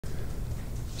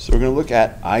So we're going to look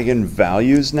at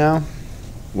eigenvalues now.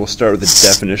 We'll start with the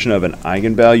definition of an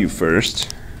eigenvalue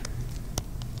first.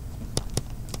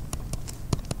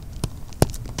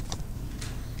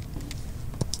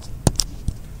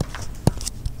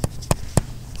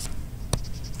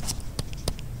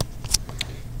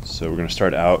 So we're going to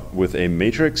start out with a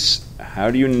matrix.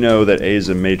 How do you know that A is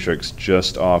a matrix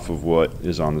just off of what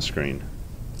is on the screen?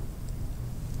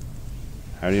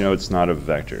 How do you know it's not a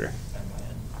vector?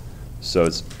 So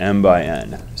it's m by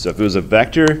n. So if it was a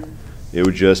vector, it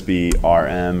would just be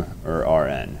Rm or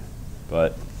Rn.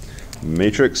 But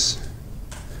matrix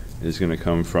is going to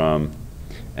come from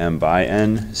m by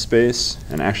n space.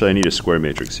 And actually I need a square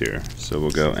matrix here. So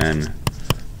we'll go n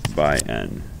by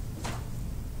n.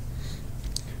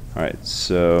 All right,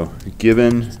 so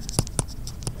given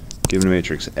a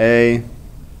matrix A,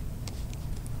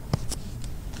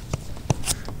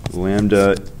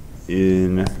 lambda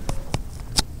in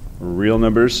real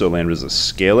numbers, so lambda is a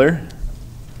scalar.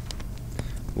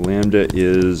 Lambda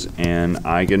is an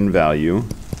eigenvalue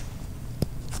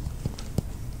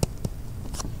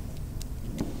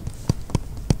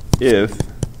if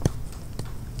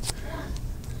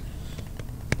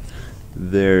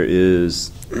there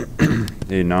is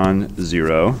a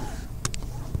non-zero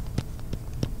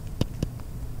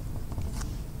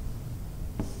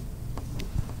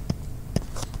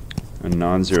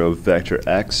vector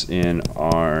x in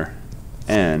Rn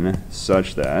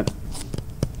such that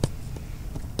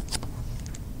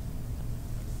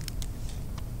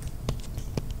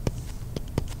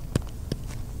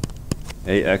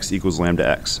Ax equals lambda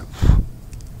x.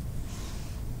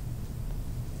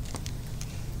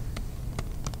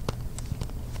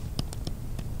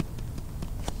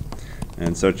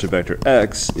 And such a vector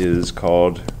x is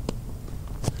called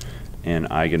an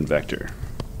eigenvector.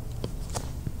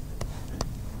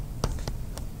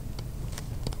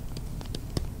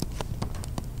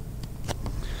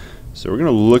 So we're going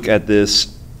to look at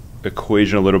this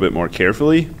equation a little bit more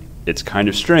carefully. It's kind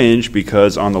of strange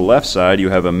because on the left side you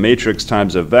have a matrix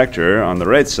times a vector. On the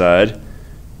right side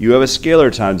you have a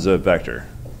scalar times a vector.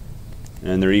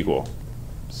 And they're equal.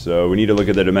 So we need to look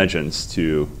at the dimensions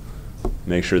to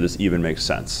make sure this even makes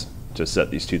sense, to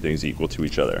set these two things equal to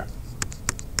each other.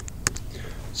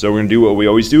 So we're going to do what we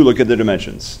always do, look at the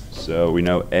dimensions. So we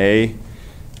know A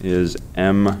is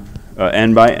n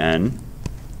by n.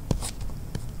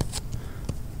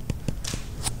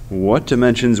 What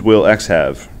dimensions will x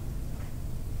have?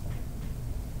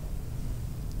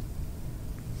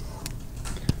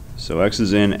 So x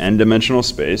is in n-dimensional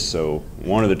space, so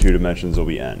one of the two dimensions will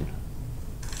be n.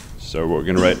 So we're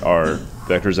going to write our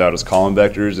vectors out as column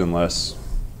vectors unless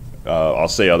I'll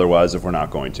say otherwise if we're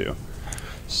not going to.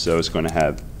 So it's going to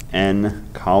have n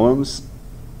columns,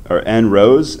 or n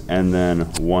rows, and then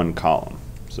one column.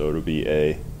 So it'll be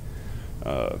a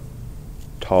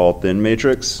tall, thin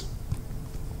matrix.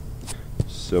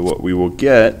 So what we will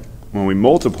get when we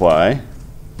multiply,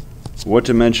 what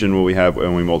dimension will we have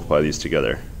when we multiply these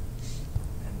together?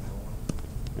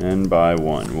 N by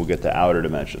 1. We'll get the outer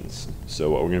dimensions.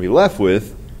 So what we're going to be left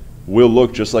with will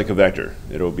look just like a vector.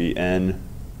 It'll be n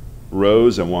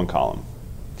rows and one column.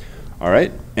 All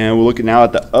right, and we'll look now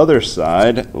at the other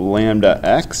side, lambda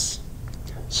x.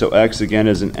 So x again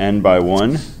is an n by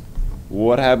 1.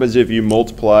 What happens if you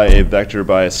multiply a vector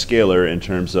by a scalar in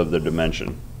terms of the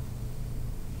dimension?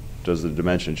 Does the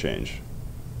dimension change?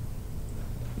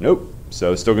 Nope.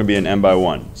 So it's still going to be an n by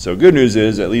 1. So good news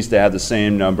is at least they have the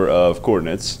same number of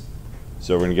coordinates.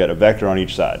 So we're going to get a vector on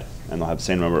each side, and they'll have the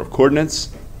same number of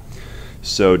coordinates.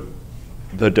 So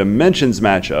the dimensions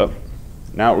match up.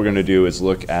 Now what we're going to do is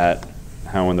look at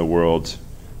how in the world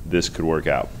this could work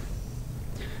out.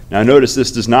 Now notice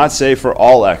this does not say for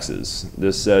all x's.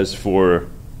 This says for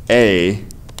a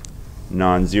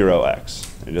non-zero x.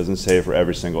 It doesn't say for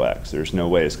every single x. There's no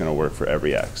way it's going to work for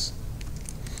every x.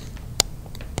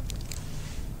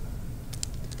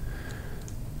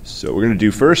 So what we're going to do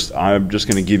first, I'm just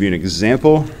going to give you an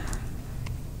example,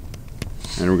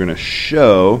 and we're going to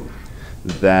show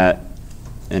that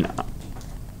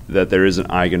there is an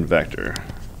eigenvector.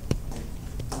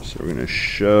 So we're going to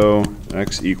show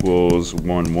x equals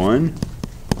 1, 1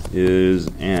 is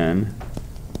an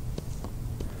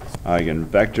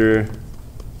eigenvector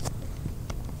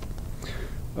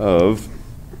of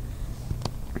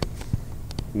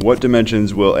what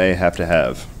dimensions will A have to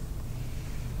have?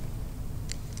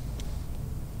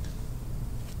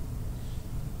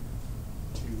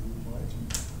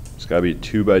 It's got to be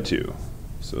 2 by 2.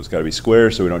 So it's got to be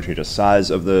square so we don't change the size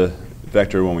of the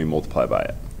vector when we multiply by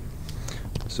it.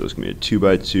 So it's going to be a 2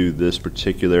 by 2. This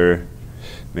particular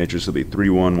matrix will be 3,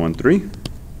 1, 1, 3.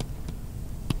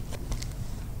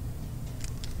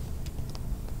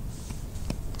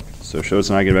 So show it's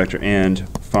an eigenvector and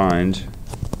find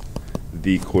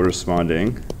the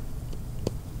corresponding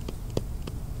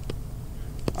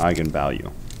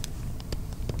eigenvalue.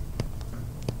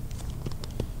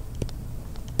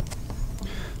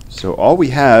 So all we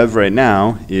have right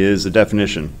now is a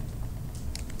definition.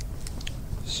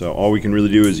 So all we can really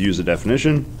do is use a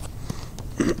definition.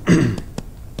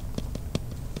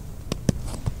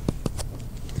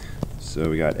 So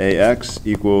we got AX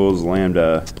equals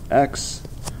lambda x.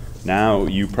 Now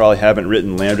you probably haven't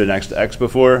written lambda next to x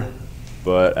before,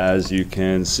 but as you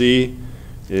can see,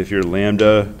 if you're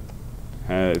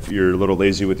if you're a little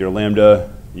lazy with your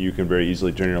lambda, you can very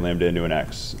easily turn your lambda into an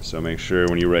x. So make sure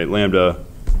when you write lambda,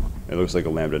 it looks like a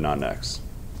lambda, not an x.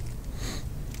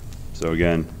 So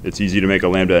again, it's easy to make a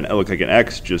lambda and it look like an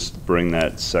x, just bring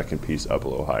that second piece up a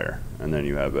little higher, and then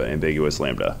you have an ambiguous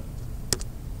lambda.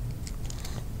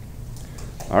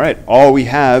 All right, all we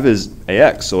have is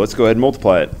AX, so let's go ahead and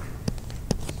multiply it.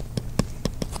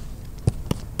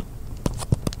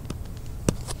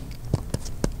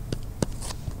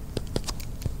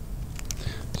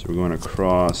 So we're going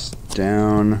across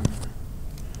down.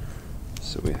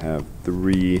 So we have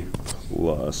 3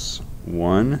 plus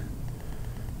 1.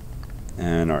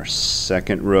 And our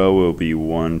second row will be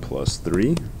 1 plus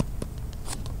 3.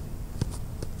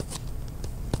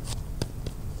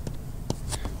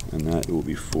 And that will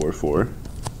be 4, 4.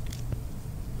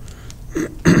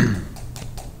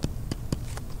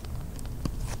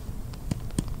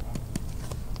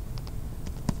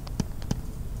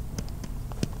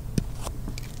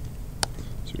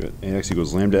 So we got AX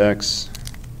equals lambda x.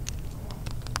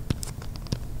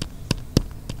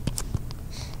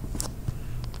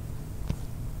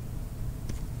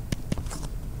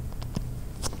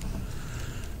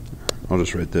 I'll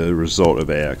just write the result of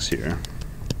AX here.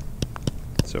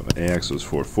 So AX was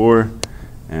 4, 4,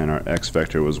 and our x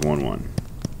vector was 1, 1.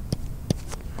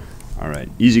 All right,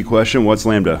 easy question. What's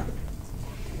lambda?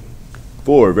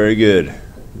 4, very good.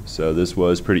 So this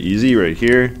was pretty easy right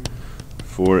here.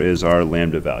 4 is our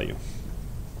lambda value.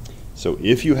 So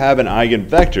if you have an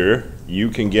eigenvector, you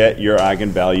can get your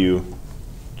eigenvalue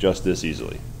just this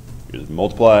easily. You just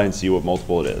multiply and see what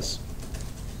multiple it is.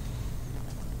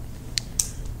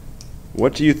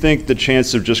 What do you think the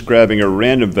chance of just grabbing a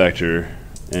random vector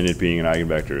and it being an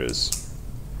eigenvector is?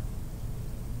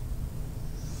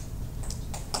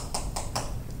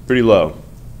 Pretty low.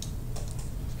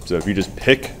 So if you just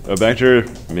pick a vector,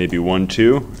 maybe 1,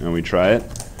 2, and we try it.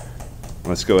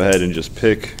 Let's go ahead and just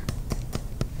pick.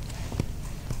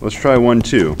 Let's try 1,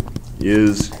 2.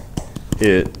 Is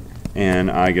it an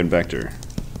eigenvector?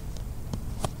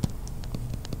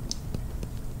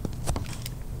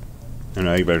 An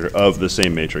eigenvector of the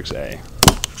same matrix A.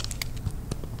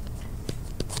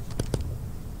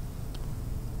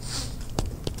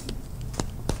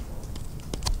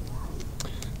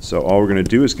 So all we're going to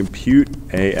do is compute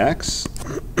AX,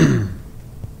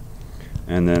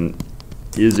 and then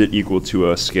is it equal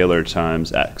to a scalar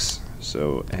times x?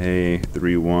 So A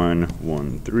 3 1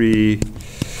 1 3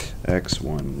 x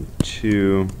 1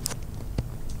 2.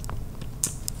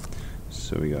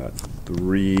 So we got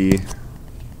 3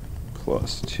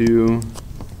 plus 2.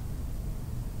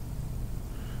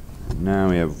 And now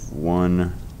we have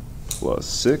 1 plus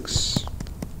 6.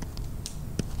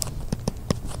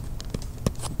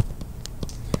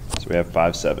 So we have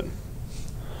 5, 7.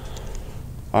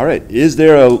 All right, is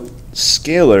there a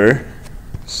scalar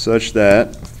such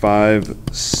that 5,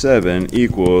 7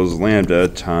 equals lambda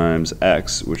times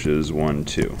x, which is 1,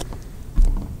 2?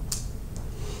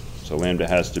 So lambda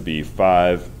has to be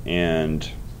 5 and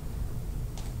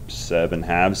 7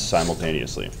 halves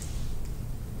simultaneously.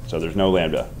 So there's no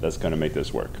lambda that's going to make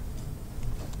this work.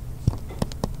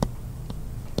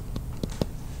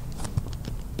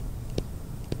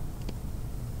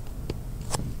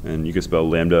 And you can spell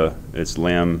lambda, it's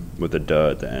lamb with a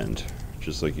duh at the end,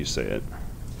 just like you say it.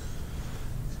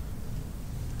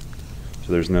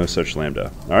 So there's no such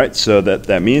lambda. All right, so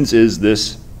that means is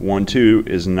this 1, 2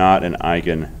 is not an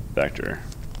eigenvector.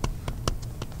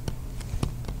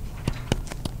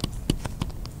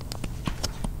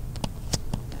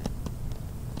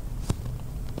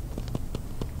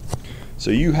 So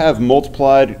you have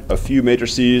multiplied a few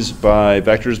matrices by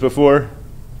vectors before.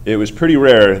 It was pretty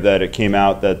rare that it came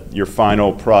out that your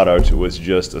final product was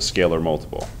just a scalar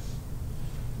multiple,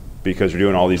 because you're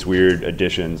doing all these weird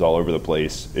additions all over the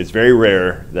place. It's very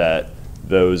rare that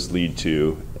those lead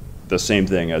to the same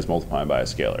thing as multiplying by a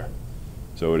scalar.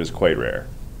 So it is quite rare.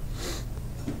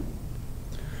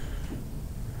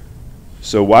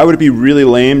 So why would it be really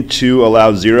lame to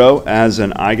allow 0 as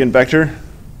an eigenvector?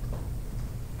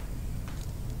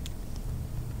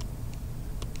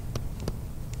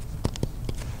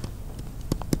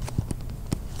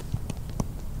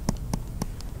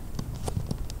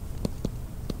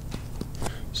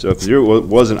 So if 0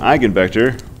 was an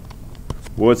eigenvector,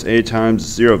 what's A times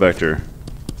 0 vector?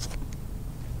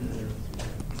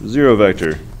 0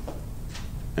 vector.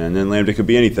 And then lambda could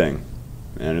be anything,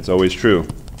 and it's always true.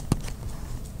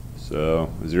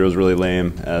 So 0 is really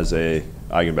lame as a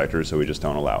eigenvector, so we just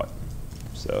don't allow it.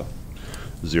 So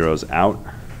 0 is out.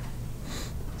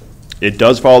 It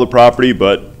does follow the property,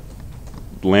 but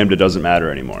lambda doesn't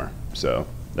matter anymore. So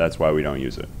that's why we don't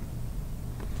use it.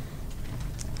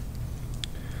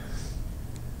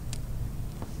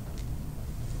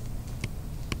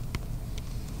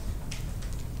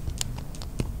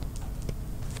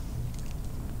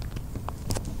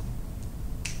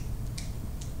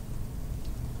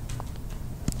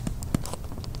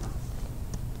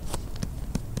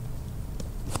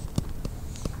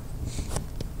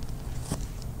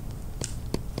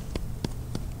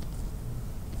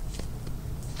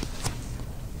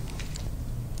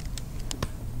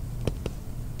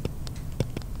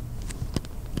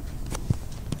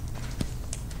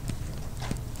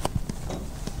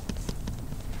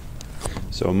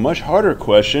 So a much harder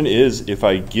question is, if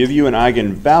I give you an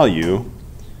eigenvalue,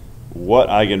 what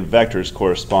eigenvectors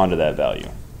correspond to that value?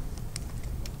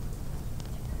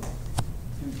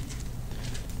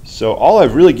 So all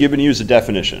I've really given you is a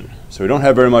definition. So we don't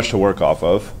have very much to work off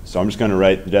of. So I'm just going to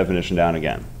write the definition down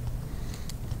again.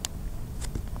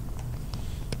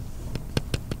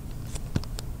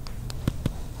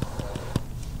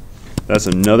 That's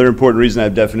another important reason I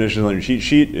have definitions on your cheat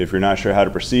sheet. If you're not sure how to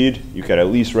proceed, you could at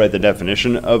least write the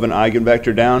definition of an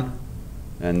eigenvector down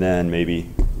and then maybe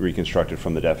reconstruct it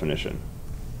from the definition.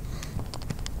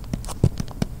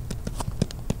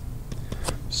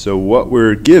 So what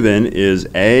we're given is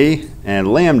A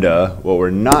and lambda. What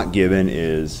we're not given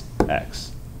is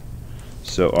X.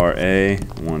 So our A,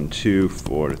 1, 2,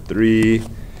 4, 3.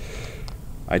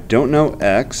 I don't know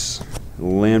X.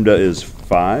 Lambda is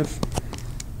 5.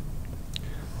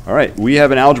 All right, we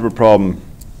have an algebra problem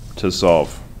to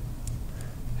solve.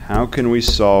 How can we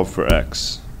solve for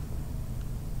X?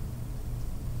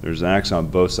 There's an X on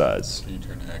both sides. Can you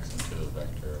turn X into a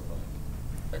vector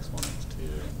of like X1,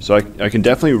 X2? So I can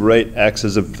definitely write X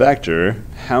as a vector.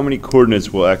 How many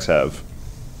coordinates will X have?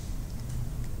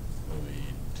 It'll be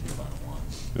 2 by 1.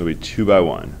 It'll be 2 by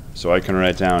 1. So I can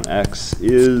write down X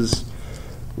is,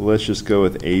 let's just go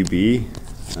with AB.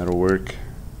 That'll work.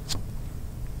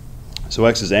 So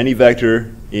X is any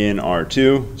vector in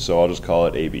R2, so I'll just call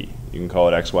it AB. You can call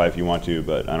it XY if you want to,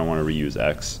 but I don't want to reuse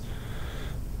X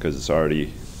because it's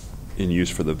already in use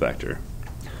for the vector.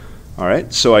 All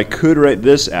right, so I could write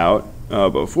this out, but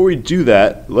before we do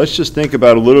that, let's just think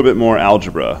about a little bit more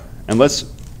algebra. And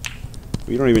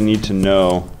we don't even need to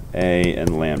know A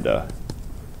and lambda.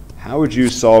 How would you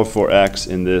solve for X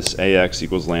in this AX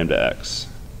equals lambda X?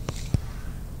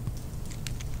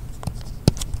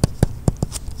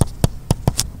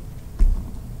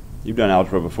 You've done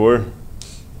algebra before.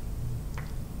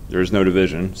 There's no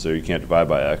division, so you can't divide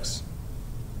by X.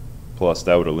 Plus,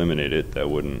 that would eliminate it.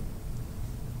 That wouldn't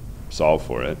solve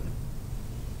for it.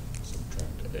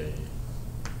 Subtract A,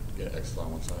 get X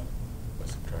on one side by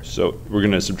subtracting. So we're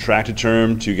going to subtract a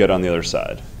term to get on the other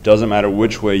side. Doesn't matter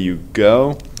which way you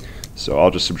go, so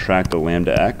I'll just subtract the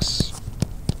lambda X.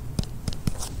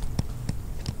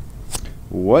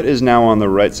 What is now on the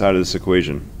right side of this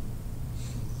equation?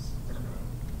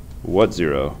 What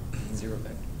 0? 0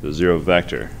 vector. The 0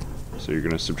 vector. So you're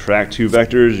going to subtract 2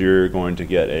 vectors, you're going to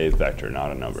get a vector,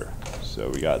 not a number. So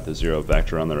we got the 0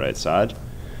 vector on the right side.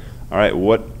 All right,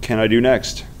 what can I do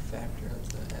next? Factor out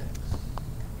the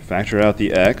X. Factor out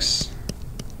the X.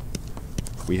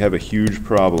 We have a huge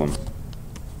problem.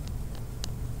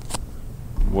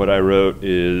 What I wrote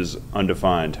is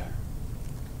undefined.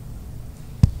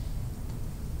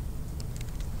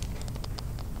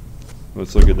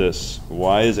 Let's look at this.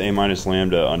 Why is A minus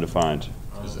lambda undefined?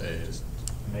 Because A is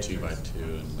 2 by 2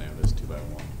 and lambda is 2 by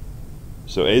 1.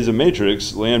 So A is a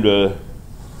matrix, lambda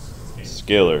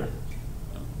scalar.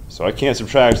 So I can't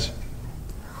subtract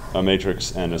a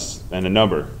matrix and a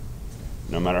number.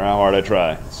 No matter how hard I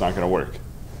try, it's not going to work.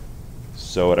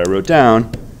 So what I wrote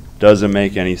down doesn't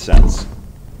make any sense.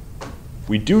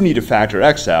 We do need to factor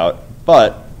X out,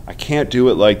 but I can't do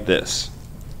it like this.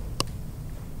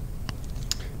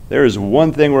 There is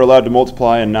one thing we're allowed to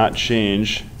multiply and not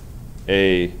change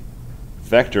a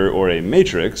vector or a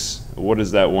matrix. What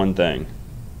is that one thing?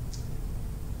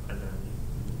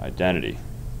 Identity.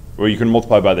 Or you can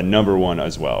multiply by the number 1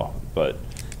 as well. But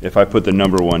if I put the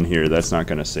number 1 here, that's not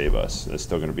going to save us. It's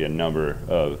still going to be a number,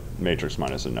 a matrix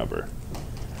minus a number.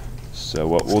 So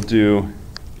what we'll do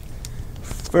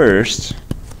first,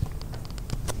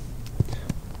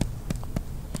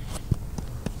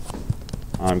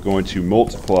 I'm going to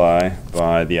multiply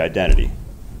by the identity.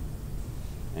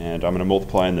 And I'm going to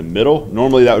multiply in the middle.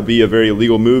 Normally that would be a very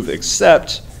illegal move,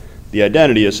 except the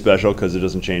identity is special because it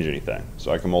doesn't change anything.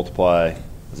 So I can multiply,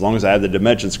 as long as I have the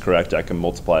dimensions correct, I can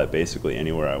multiply it basically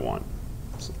anywhere I want.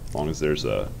 So as long as it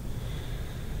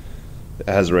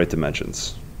has the right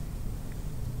dimensions.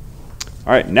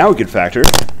 All right, now we can factor.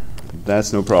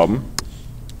 That's no problem.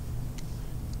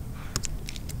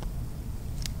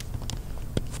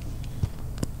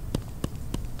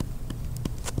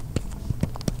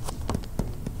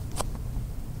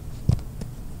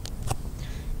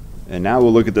 And now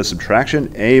we'll look at the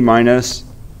subtraction, A minus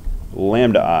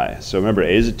lambda I. So remember,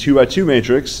 A is a 2 by 2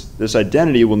 matrix. This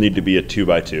identity will need to be a 2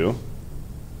 by 2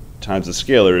 times the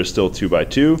scalar is still 2 by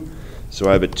 2. So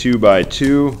I have a 2 by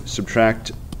 2,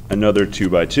 subtract another 2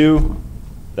 by 2.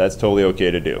 That's totally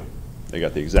okay to do. They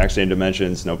got the exact same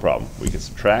dimensions, no problem. We can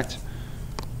subtract.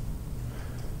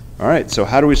 All right, so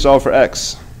how do we solve for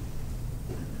x?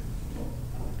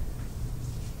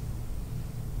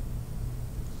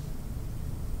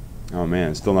 Oh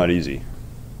man, it's still not easy.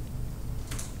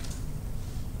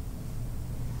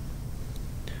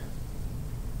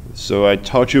 So I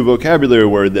taught you a vocabulary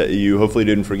word that you hopefully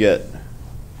didn't forget.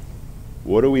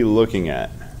 What are we looking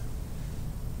at?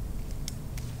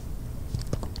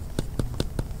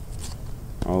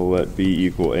 I'll let b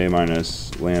equal a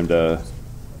minus lambda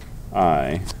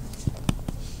I.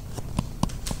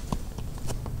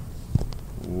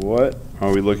 What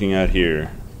are we looking at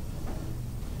here?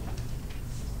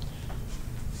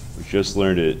 We just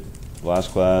learned it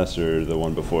last class or the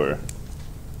one before.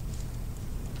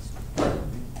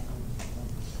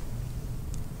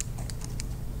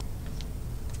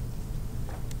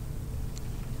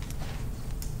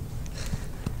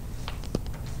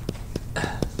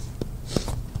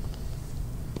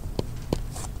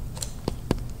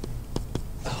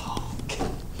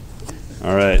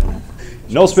 All right,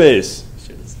 null space.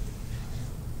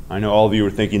 I know all of you were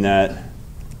thinking that.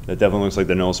 That definitely looks like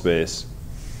the null space.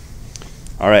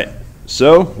 All right,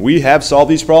 so we have solved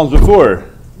these problems before.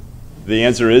 The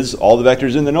answer is all the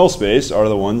vectors in the null space are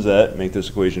the ones that make this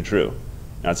equation true.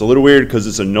 Now it's a little weird because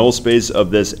it's a null space of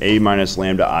this a minus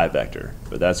lambda I vector,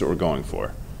 but that's what we're going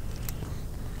for.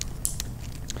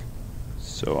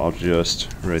 So I'll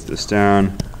just write this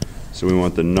down. So we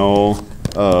want the null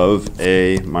of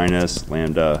a minus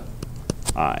lambda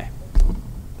I.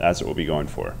 That's what we'll be going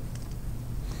for.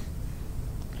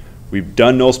 We've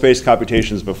done null space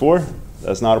computations before.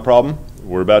 That's not a problem.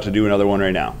 We're about to do another one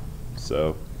right now.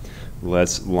 So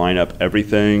let's line up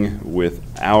everything with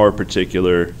our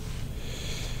particular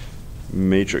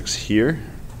matrix here.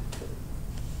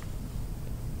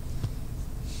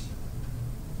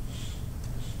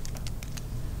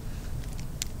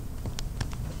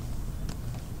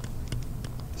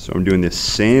 So I'm doing the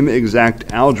same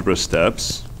exact algebra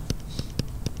steps.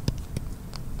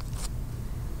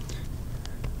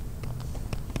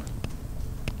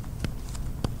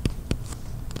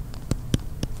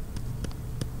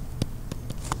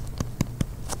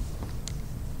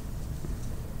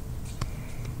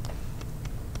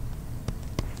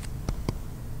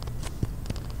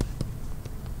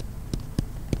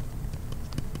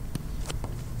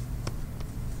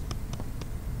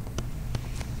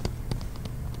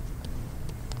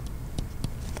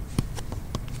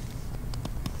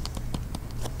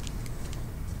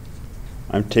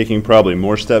 I'm taking probably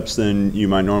more steps than you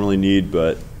might normally need,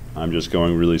 but I'm just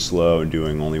going really slow and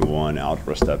doing only one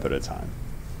algebra step at a time.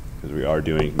 Because we are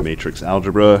doing matrix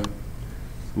algebra.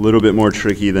 A little bit more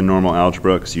tricky than normal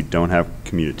algebra because you don't have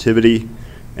commutativity,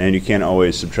 and you can't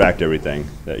always subtract everything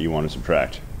that you want to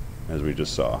subtract, as we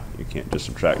just saw. You can't just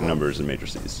subtract numbers and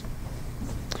matrices.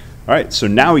 All right, so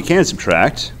now we can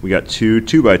subtract. We got two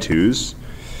 2 by 2s.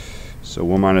 So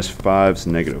 1 minus 5 is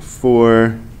negative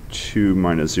 4. 2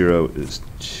 minus 0 is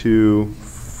 2,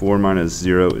 4 minus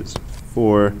 0 is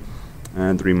 4,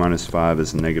 and 3 minus 5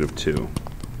 is negative 2.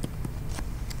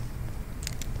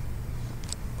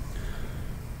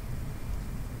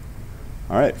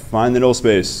 All right, find the null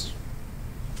space.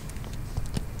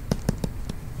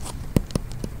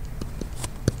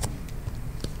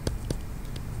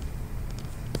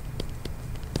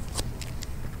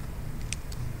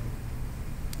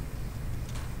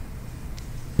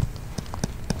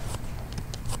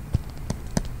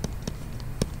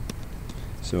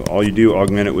 So all you do,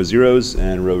 augment it with zeros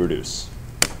and row reduce.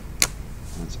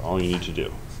 That's all you need to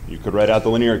do. You could write out the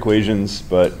linear equations,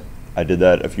 but I did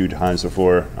that a few times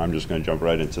before. I'm just going to jump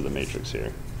right into the matrix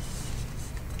here.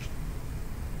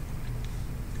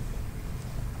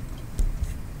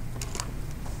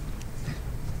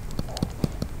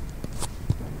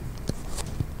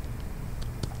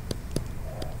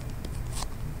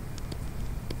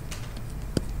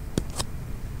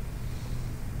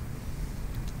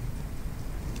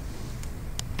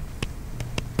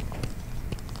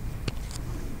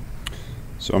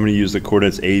 So I'm going to use the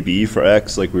coordinates AB for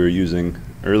x like we were using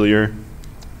earlier.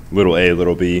 Little a,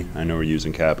 little b. I know we're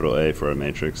using capital A for our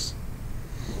matrix.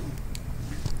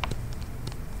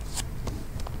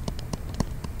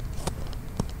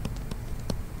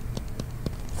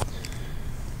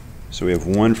 So we have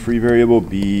one free variable,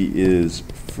 b is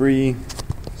free.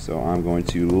 So I'm going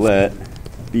to let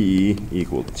b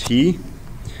equal t.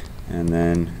 And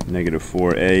then negative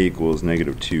 4a equals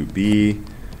negative 2b.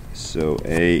 So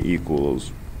a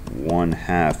equals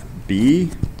 1/2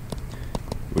 b,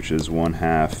 which is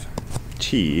 1/2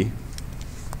 t.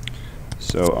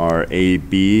 So our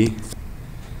AB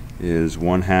is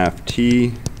 1/2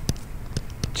 t,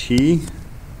 t,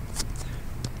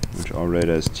 which I'll write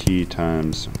as t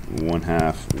times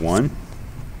 1/2 1.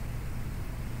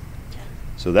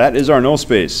 So that is our null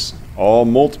space, all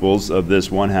multiples of this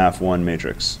 1/2 1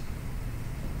 matrix.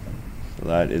 So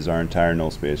that is our entire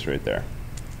null space right there.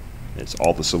 It's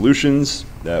all the solutions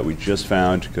that we just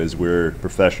found because we're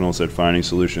professionals at finding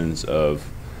solutions of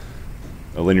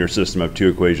a linear system of two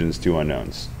equations, two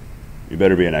unknowns. You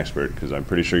better be an expert because I'm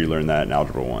pretty sure you learned that in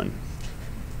Algebra 1.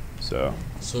 So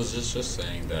is this just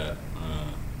saying that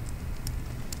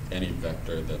any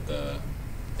vector that the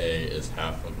a is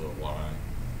half of the y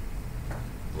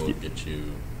will get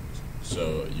you,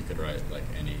 so you could write like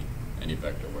any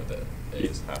vector where the a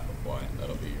is half of y, and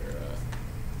that'll be your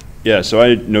yeah, so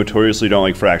I notoriously don't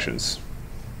like fractions.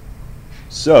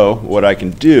 So what I can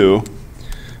do,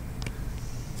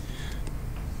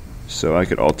 so I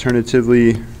could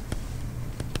alternatively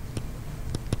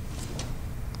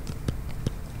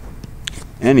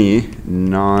any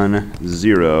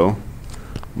non-zero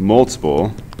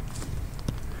multiple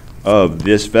of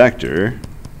this vector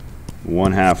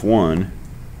 1/2 1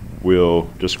 will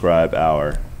describe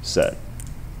our set,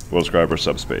 will describe our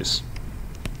subspace.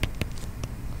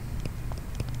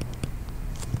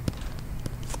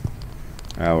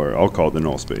 I'll call it the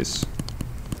null space.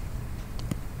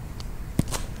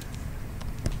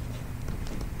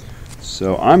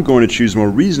 So I'm going to choose a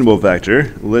more reasonable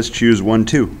vector. Let's choose 1,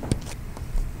 2.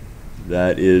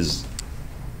 That is,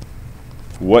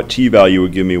 what t-value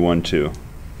would give me 1, 2?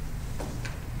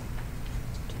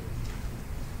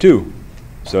 2.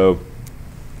 So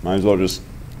might as well just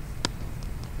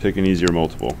pick an easier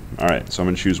multiple. All right, so I'm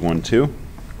going to choose 1, 2.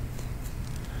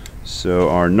 So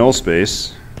our null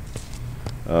space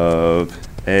of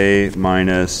a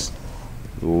minus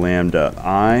lambda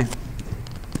I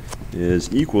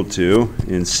is equal to,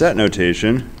 in set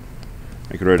notation,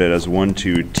 I could write it as 1,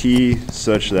 2 t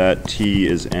such that t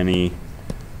is any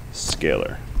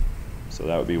scalar. So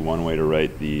that would be one way to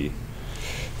write the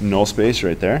null space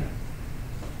right there.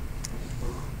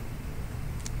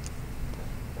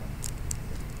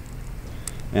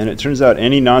 And it turns out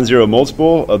any non-zero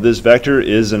multiple of this vector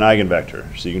is an eigenvector.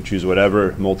 So you can choose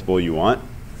whatever multiple you want.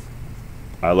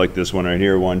 I like this one right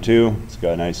here, 1, 2. It's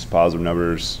got nice positive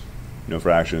numbers, no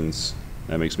fractions.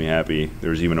 That makes me happy.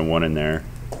 There's even a 1 in there.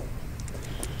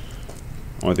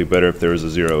 I would think better if there was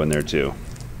a 0 in there too.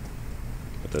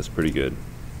 But that's pretty good.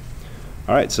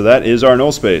 All right, so that is our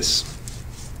null space.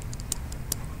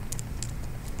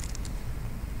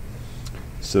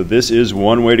 So this is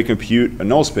one way to compute a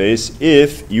null space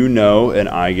if you know an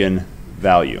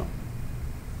eigenvalue.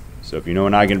 So if you know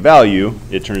an eigenvalue,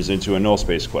 it turns into a null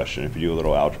space question if you do a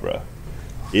little algebra.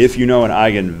 If you know an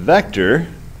eigenvector,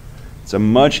 it's a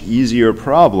much easier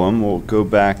problem. We'll go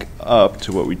back up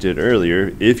to what we did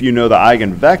earlier. If you know the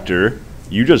eigenvector,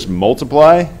 you just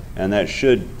multiply, and that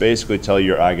should basically tell you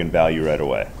your eigenvalue right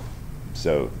away.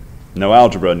 So no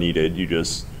algebra needed. You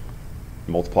just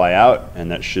multiply out,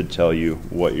 and that should tell you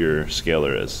what your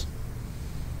scalar is.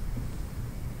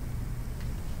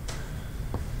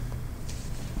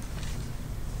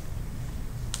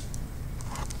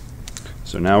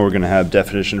 So now we're going to have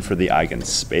definition for the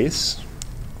eigenspace.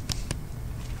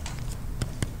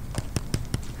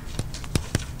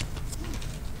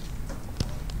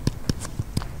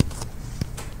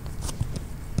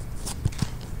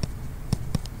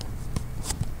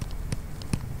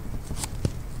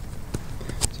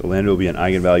 So lambda will be an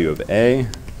eigenvalue of A.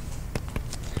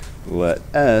 Let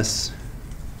S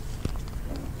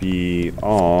be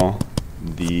all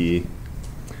the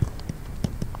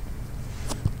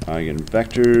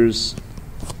eigenvectors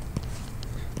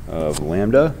of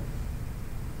lambda.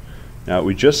 Now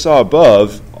we just saw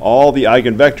above all the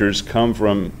eigenvectors come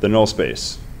from the null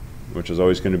space, which is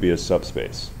always going to be a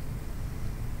subspace.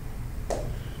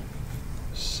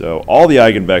 So all the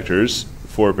eigenvectors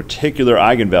for a particular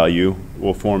eigenvalue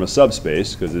will form a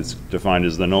subspace because it's defined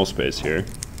as the null space here.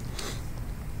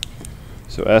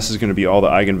 So S is going to be all the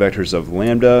eigenvectors of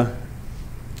lambda.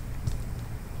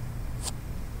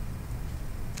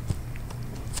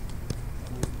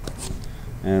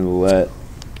 and let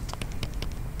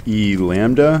E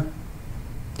lambda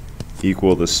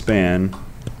equal the span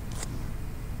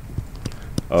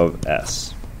of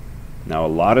S. Now, a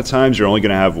lot of times you're only going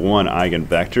to have one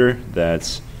eigenvector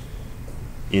that's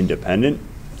independent.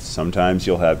 Sometimes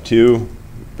you'll have two.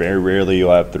 Very rarely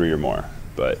you'll have three or more,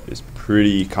 but it's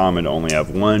pretty common to only have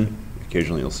one.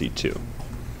 Occasionally you'll see two.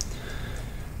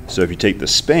 So if you take the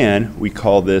span, we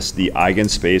call this the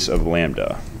eigenspace of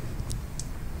lambda.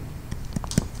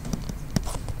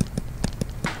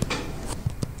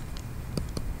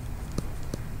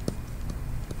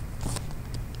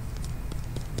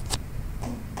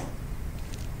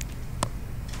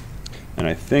 And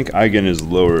I think eigen is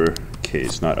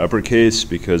lowercase, not uppercase,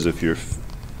 because if you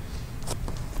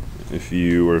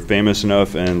were famous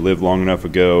enough and lived long enough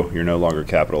ago, you're no longer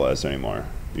capitalized anymore.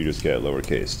 You just get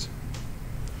lowercase.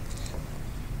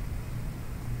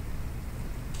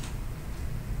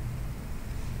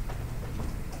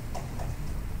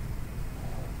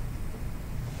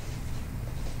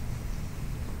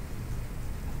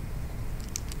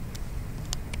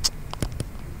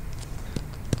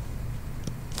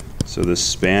 So this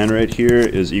span right here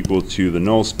is equal to the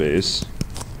null space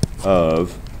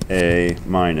of A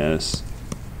minus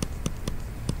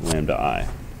lambda I.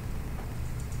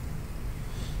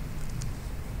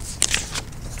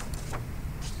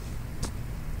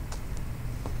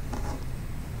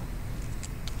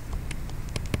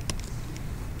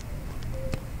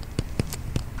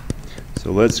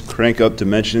 So let's crank up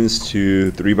dimensions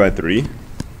to 3 by 3.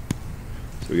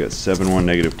 So we got 7, 1,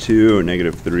 negative 2,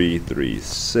 negative 3, 3,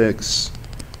 6,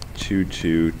 2,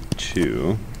 2,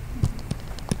 2.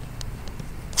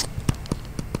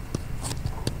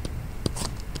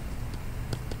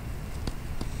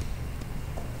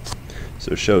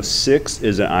 So show 6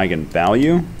 is an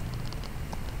eigenvalue.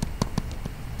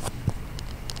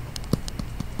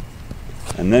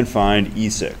 And then find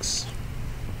E6.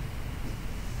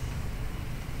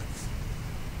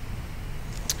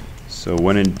 So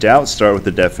when in doubt, start with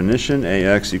the definition,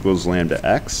 AX equals lambda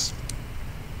X.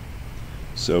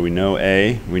 So we know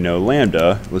A, we know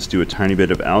lambda. Let's do a tiny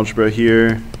bit of algebra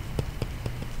here.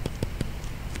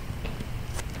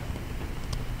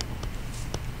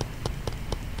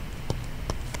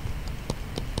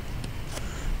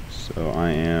 So I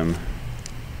am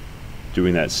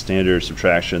doing that standard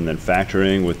subtraction, then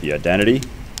factoring with the identity.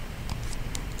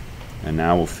 And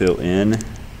now we'll fill in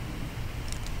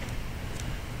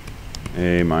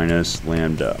A minus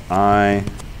lambda I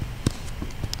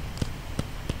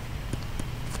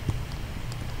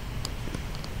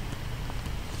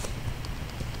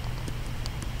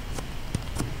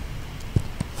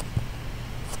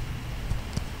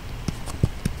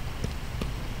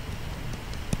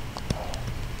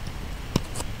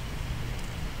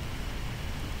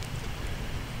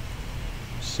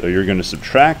So you're going to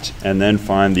subtract and then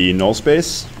find the null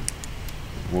space.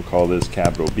 We'll call this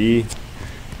capital B.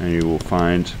 And you will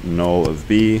find null of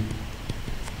B.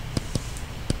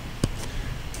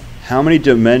 How many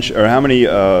dimension, or how many,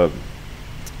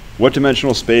 what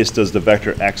dimensional space does the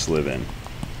vector X live in?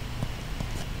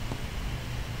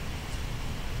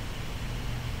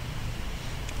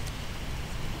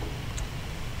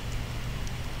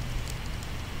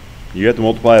 You have to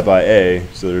multiply it by A,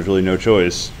 so there's really no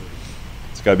choice.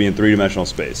 It's got to be in three-dimensional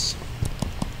space.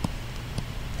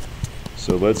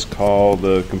 So let's call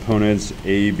the components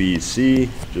A, B, C.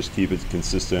 Just keep it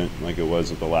consistent like it was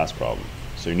with the last problem.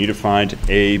 So you need to find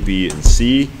A, B, and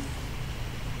C,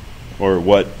 or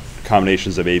what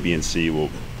combinations of A, B, and C will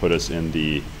put us in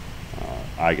the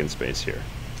eigenspace here.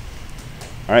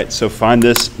 All right, so find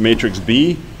this matrix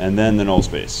B and then the null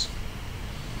space.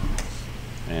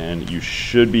 And you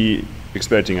should be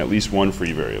expecting at least one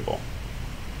free variable.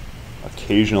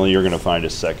 Occasionally you're going to find a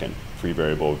second free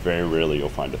variable. Very rarely you'll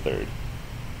find a third.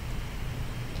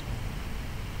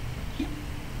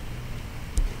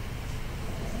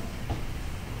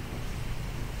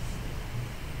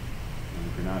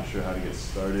 If you're not sure how to get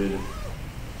started,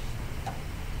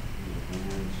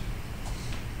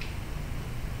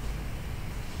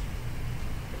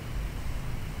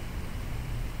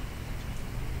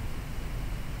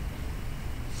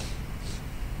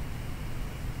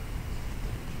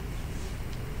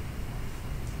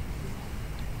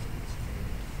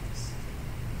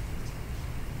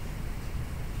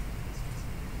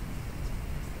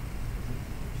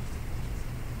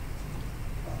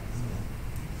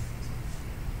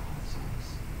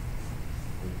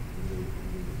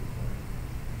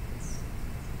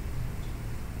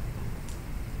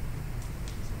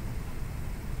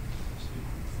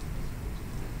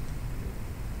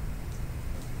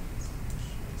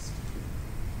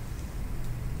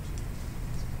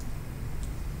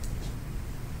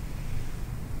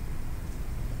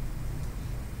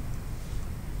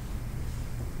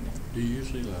 Do you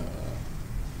usually let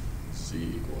C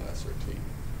equal S or T?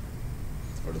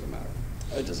 Or does it matter?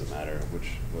 It doesn't matter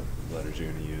what letters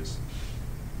you're going to use.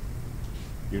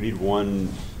 You need one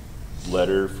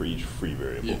letter for each free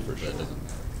variable Yeah, for sure. that doesn't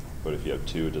matter. But if you have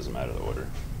two, it doesn't matter the order.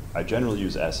 I generally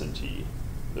use S and T.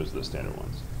 Those are the standard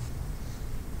ones.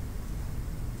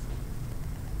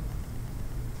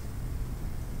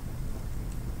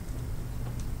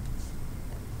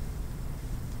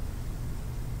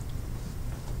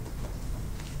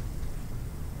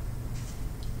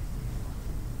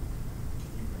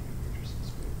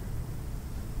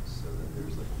 So that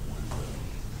there's like one row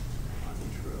on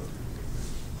each row.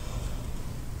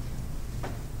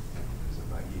 Because if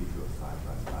I gave you a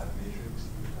 5x5 matrix,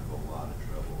 you'd have a lot of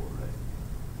trouble, right?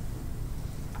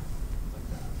 Like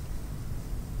that.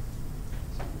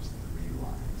 So there's 3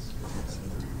 lines, because you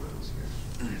have 3 rows here.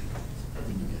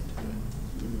 When you get to it.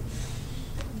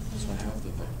 So I have the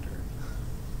vector.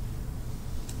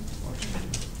 Watch me do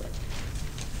the vector.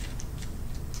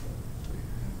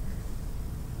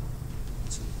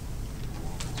 So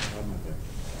I have my vector,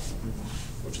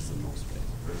 which is the null space.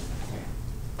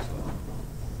 So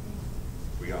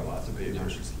We got lots of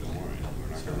papers, don't worry,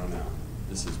 we're not gonna run out.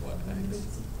 this is what X. This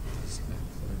is X.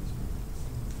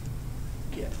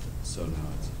 Yeah. So now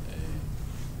it's A.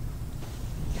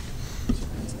 So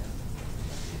it's A.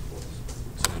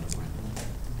 So I'm gonna find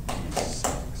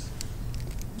E6.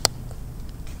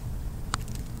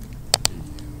 Do you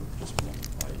just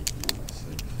multiply E by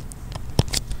 6?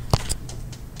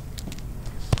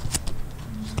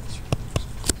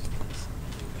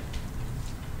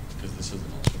 Because this is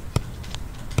an also.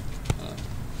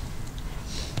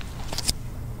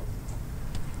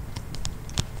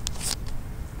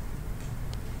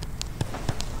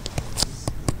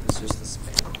 It's just the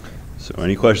span. So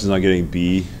any questions on getting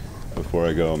B before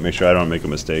I go? Make sure I don't make a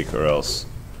mistake or else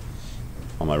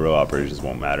all my row operations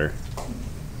won't matter.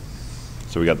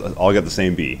 So we all got the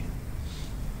same B.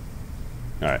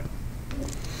 All right.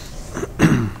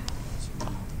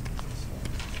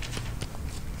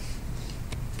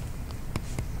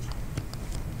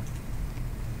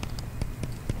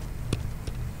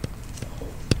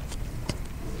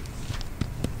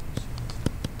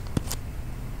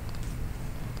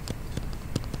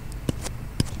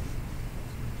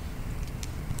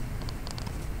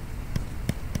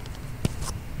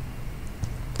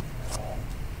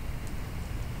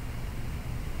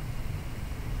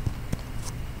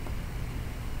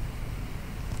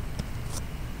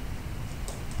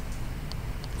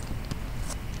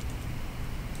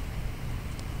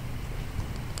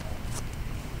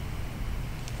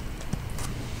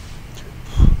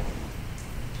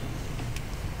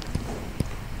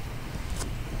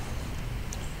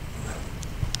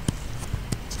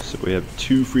 So we have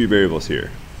 2 free variables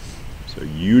here. So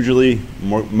usually,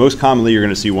 most commonly, you're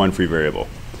going to see 1 free variable.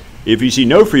 If you see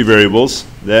no free variables,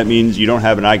 that means you don't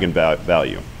have an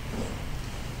eigenvalue.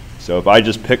 So if I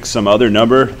just pick some other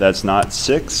number that's not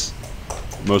 6,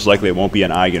 most likely it won't be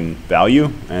an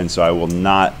eigenvalue, and so I will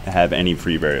not have any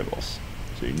free variables.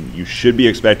 So you should be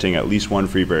expecting at least 1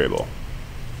 free variable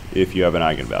if you have an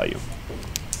eigenvalue.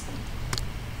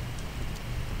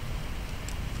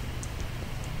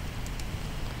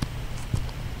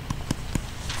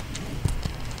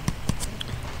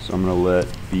 So I'm going to let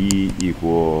B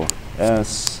equal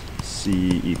S,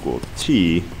 C equal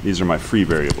T. These are my free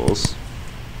variables.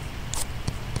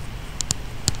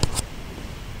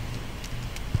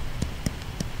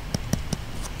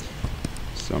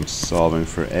 So I'm solving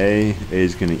for A. A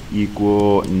is going to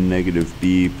equal negative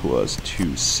B plus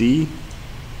 2C.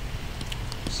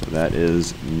 So that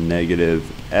is negative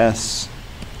S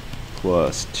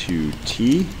plus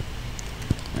 2T.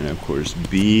 And of course,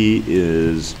 B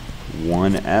is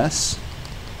 1S.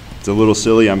 It's a little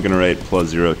silly. I'm going to write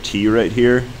plus 0T right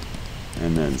here.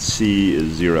 And then C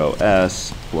is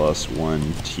 0S plus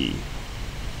 1T.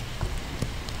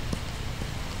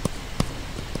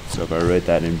 So if I write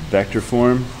that in vector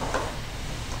form,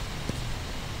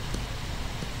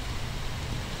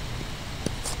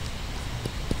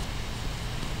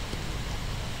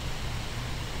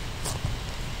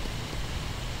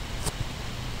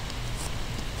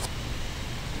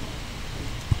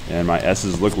 and my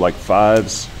S's look like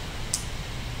 5s.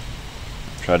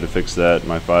 Tried to fix that.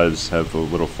 My 5s have a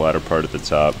little flatter part at the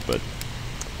top, but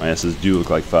my S's do look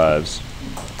like 5s.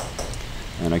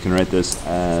 And I can write this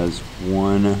as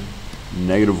 1,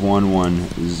 negative 1, 1,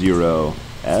 0,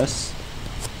 S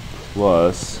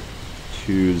plus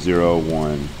 2, 0,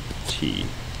 1, T.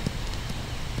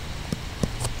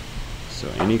 So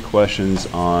any questions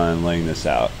on laying this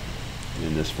out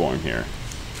in this form here?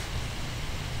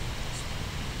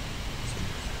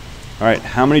 All right,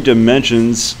 how many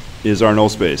dimensions is our null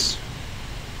space?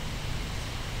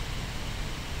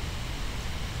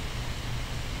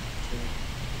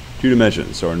 Two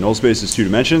dimensions. So our null space is 2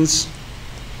 dimensions.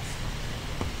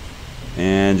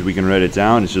 And we can write it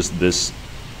down. It's just this,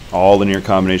 all linear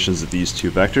combinations of these two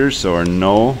vectors. So our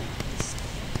null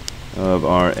of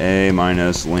our A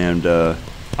minus lambda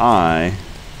I.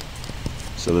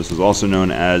 So this is also known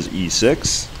as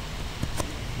E6.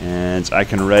 And I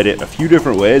can write it a few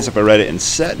different ways. If I write it in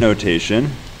set notation,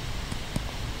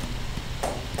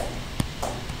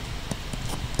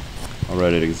 I'll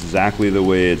write it exactly the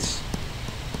way it's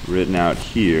written out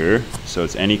here. So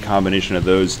it's any combination of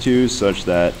those two such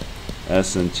that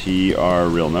S and T are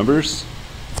real numbers.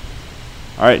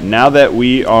 All right, now that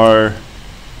we are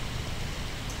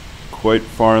quite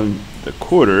far in the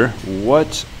quarter,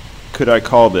 what could I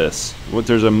call this?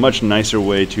 There's a much nicer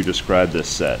way to describe this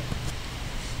set.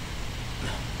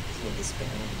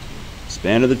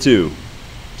 Span of the two.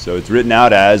 So it's written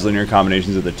out as linear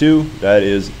combinations of the two. That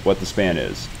is what the span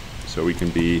is. So we can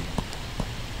be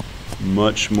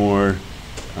much more,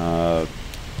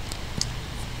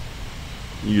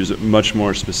 use a much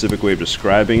more specific way of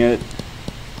describing it.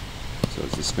 So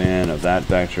it's the span of that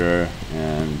vector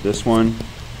and this one.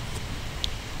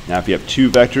 Now if you have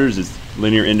two vectors, its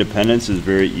linear independence is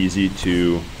very easy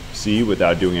to see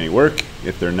without doing any work.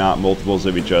 If they're not multiples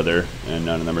of each other and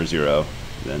none of them are 0,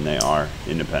 then they are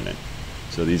independent.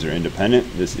 So these are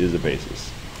independent. This is a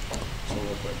basis. So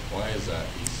real quick, why is that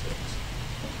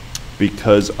E6?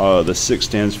 Because the 6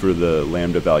 stands for the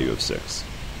lambda value of 6.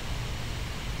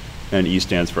 And E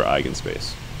stands for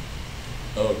eigenspace.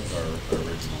 Oh, because our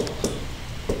original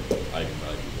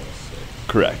eigenvalue was 6.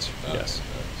 Correct, Oh, yes.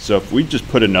 okay. So if we just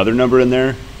put another number in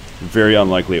there, very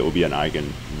unlikely it will be an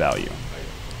eigenvalue.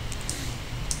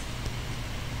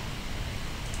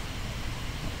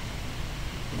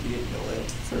 If you didn't know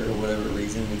it for whatever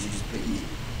reason, would you just put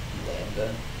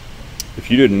lambda?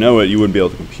 If you didn't know it, you wouldn't be able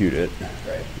to compute it.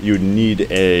 Right. You would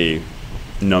need a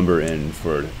number in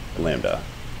for lambda.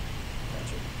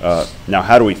 Gotcha. Now,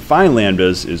 how do we find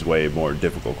lambdas is way more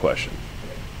difficult question,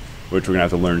 Okay. which we're gonna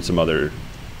have to learn some other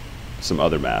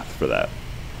math for that.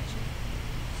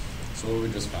 So what we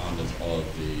just found is all of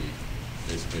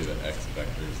basically the x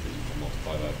vectors that you can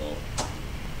multiply by both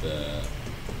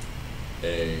the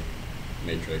A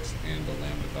matrix and the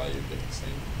lambda value get the same.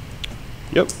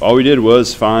 Yep, all we did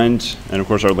was find, and of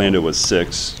course our lambda was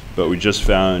 6, but we just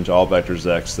found all vectors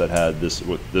x that had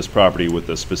this property with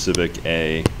the specific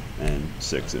A and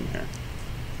 6 in here.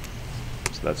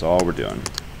 So that's all we're doing.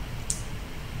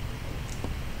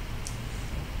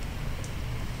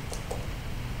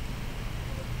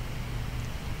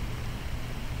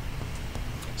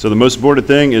 So the most important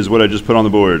thing is what I just put on the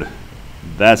board.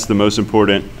 That's the most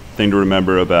important thing to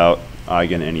remember about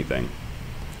eigen anything,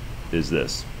 is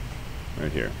this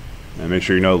right here. And make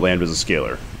sure you know lambda is a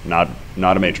scalar, not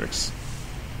a matrix.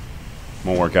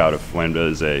 Won't work out if lambda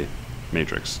is a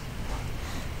matrix.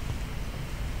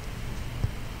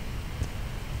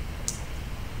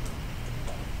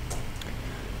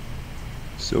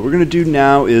 So what we're going to do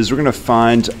now is we're going to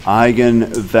find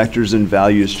eigenvectors and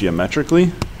values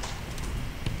geometrically.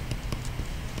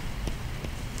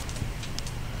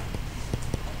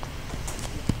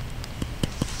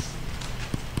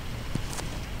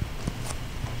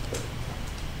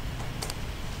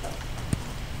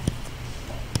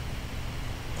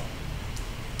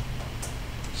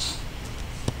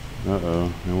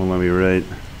 Uh-oh, it won't let me write.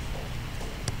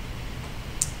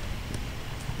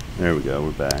 There we go,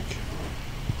 we're back.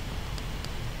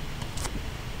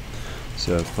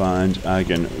 So find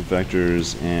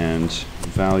eigenvectors and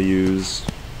values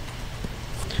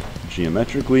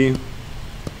geometrically.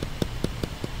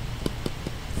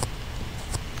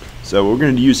 So what we're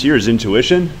going to use here is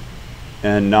intuition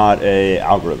and not an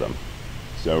algorithm.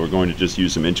 So we're going to just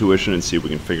use some intuition and see if we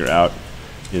can figure out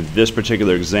in this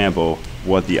particular example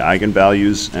what the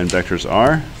eigenvalues and vectors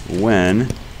are when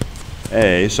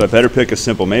A, so I better pick a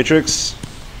simple matrix.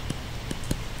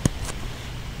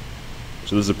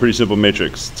 So this is a pretty simple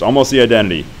matrix. It's almost the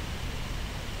identity.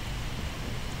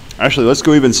 Actually, let's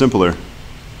go even simpler.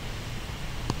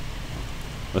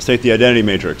 Let's take the identity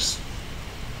matrix.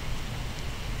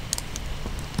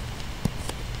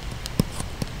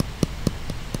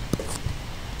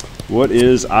 What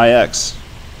is IX?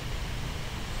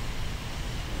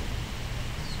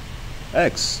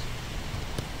 X.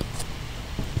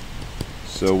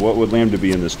 So what would lambda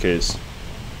be in this case?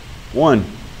 1.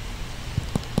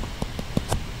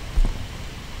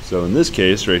 So in this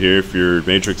case right here, if your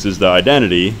matrix is the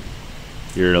identity,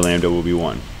 your lambda will be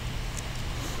 1.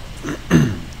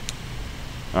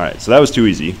 All right, so that was too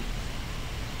easy.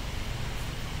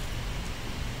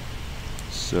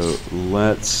 So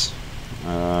let's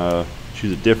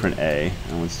choose a different A.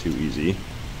 That one's too easy.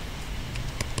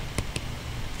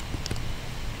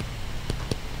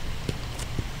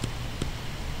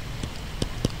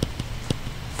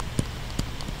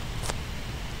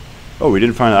 Oh, we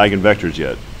didn't find the eigenvectors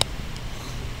yet.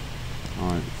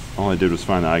 All I did was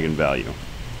find the eigenvalue.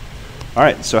 All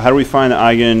right, so how do we find the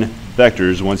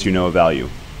eigenvectors once you know a value?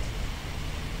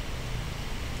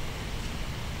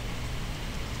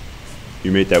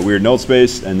 You make that weird null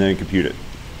space and then compute it.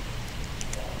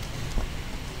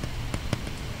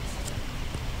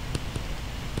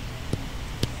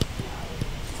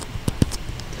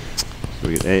 So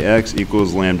we get AX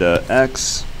equals lambda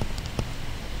X.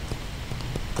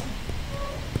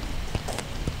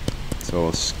 So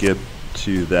I'll skip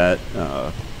to that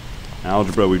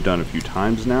algebra we've done a few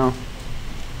times now.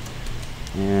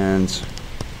 And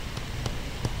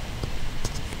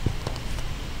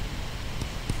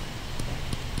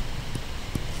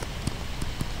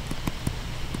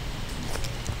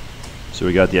so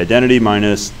we got the identity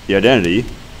minus the identity.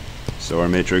 So our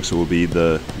matrix will be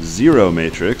the 0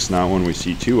 matrix, not one we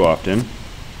see too often.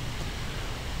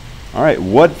 All right,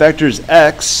 what vectors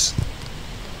X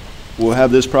will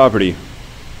have this property?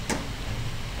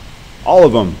 All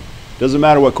of them. Doesn't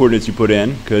matter what coordinates you put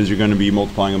in, because you're going to be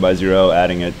multiplying them by 0,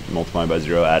 adding it, multiplying by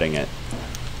 0, adding it.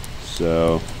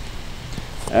 So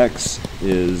X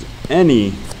is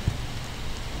any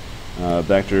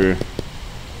vector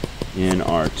in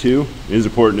R2. It is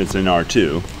important it's in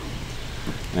R2.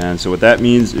 And so what that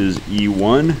means is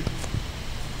E1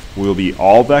 will be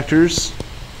all vectors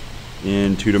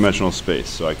in two-dimensional space.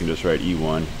 So I can just write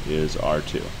E1 is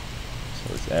R2.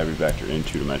 So it's every vector in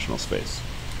two-dimensional space.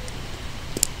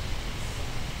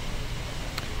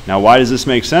 Now, why does this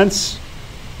make sense?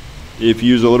 If you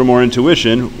use a little more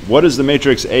intuition, what does the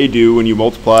matrix A do when you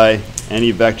multiply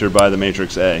any vector by the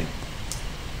matrix A?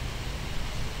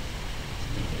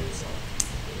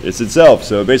 It's itself,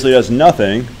 so it basically does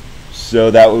nothing.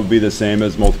 So that would be the same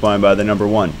as multiplying by the number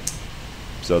 1.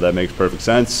 So that makes perfect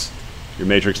sense. Your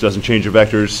matrix doesn't change your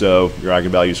vectors, so your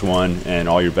eigenvalue is 1, and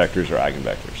all your vectors are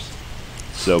eigenvectors.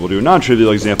 So we'll do a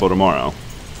non-trivial example tomorrow,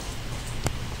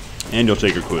 and you'll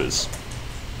take your quiz.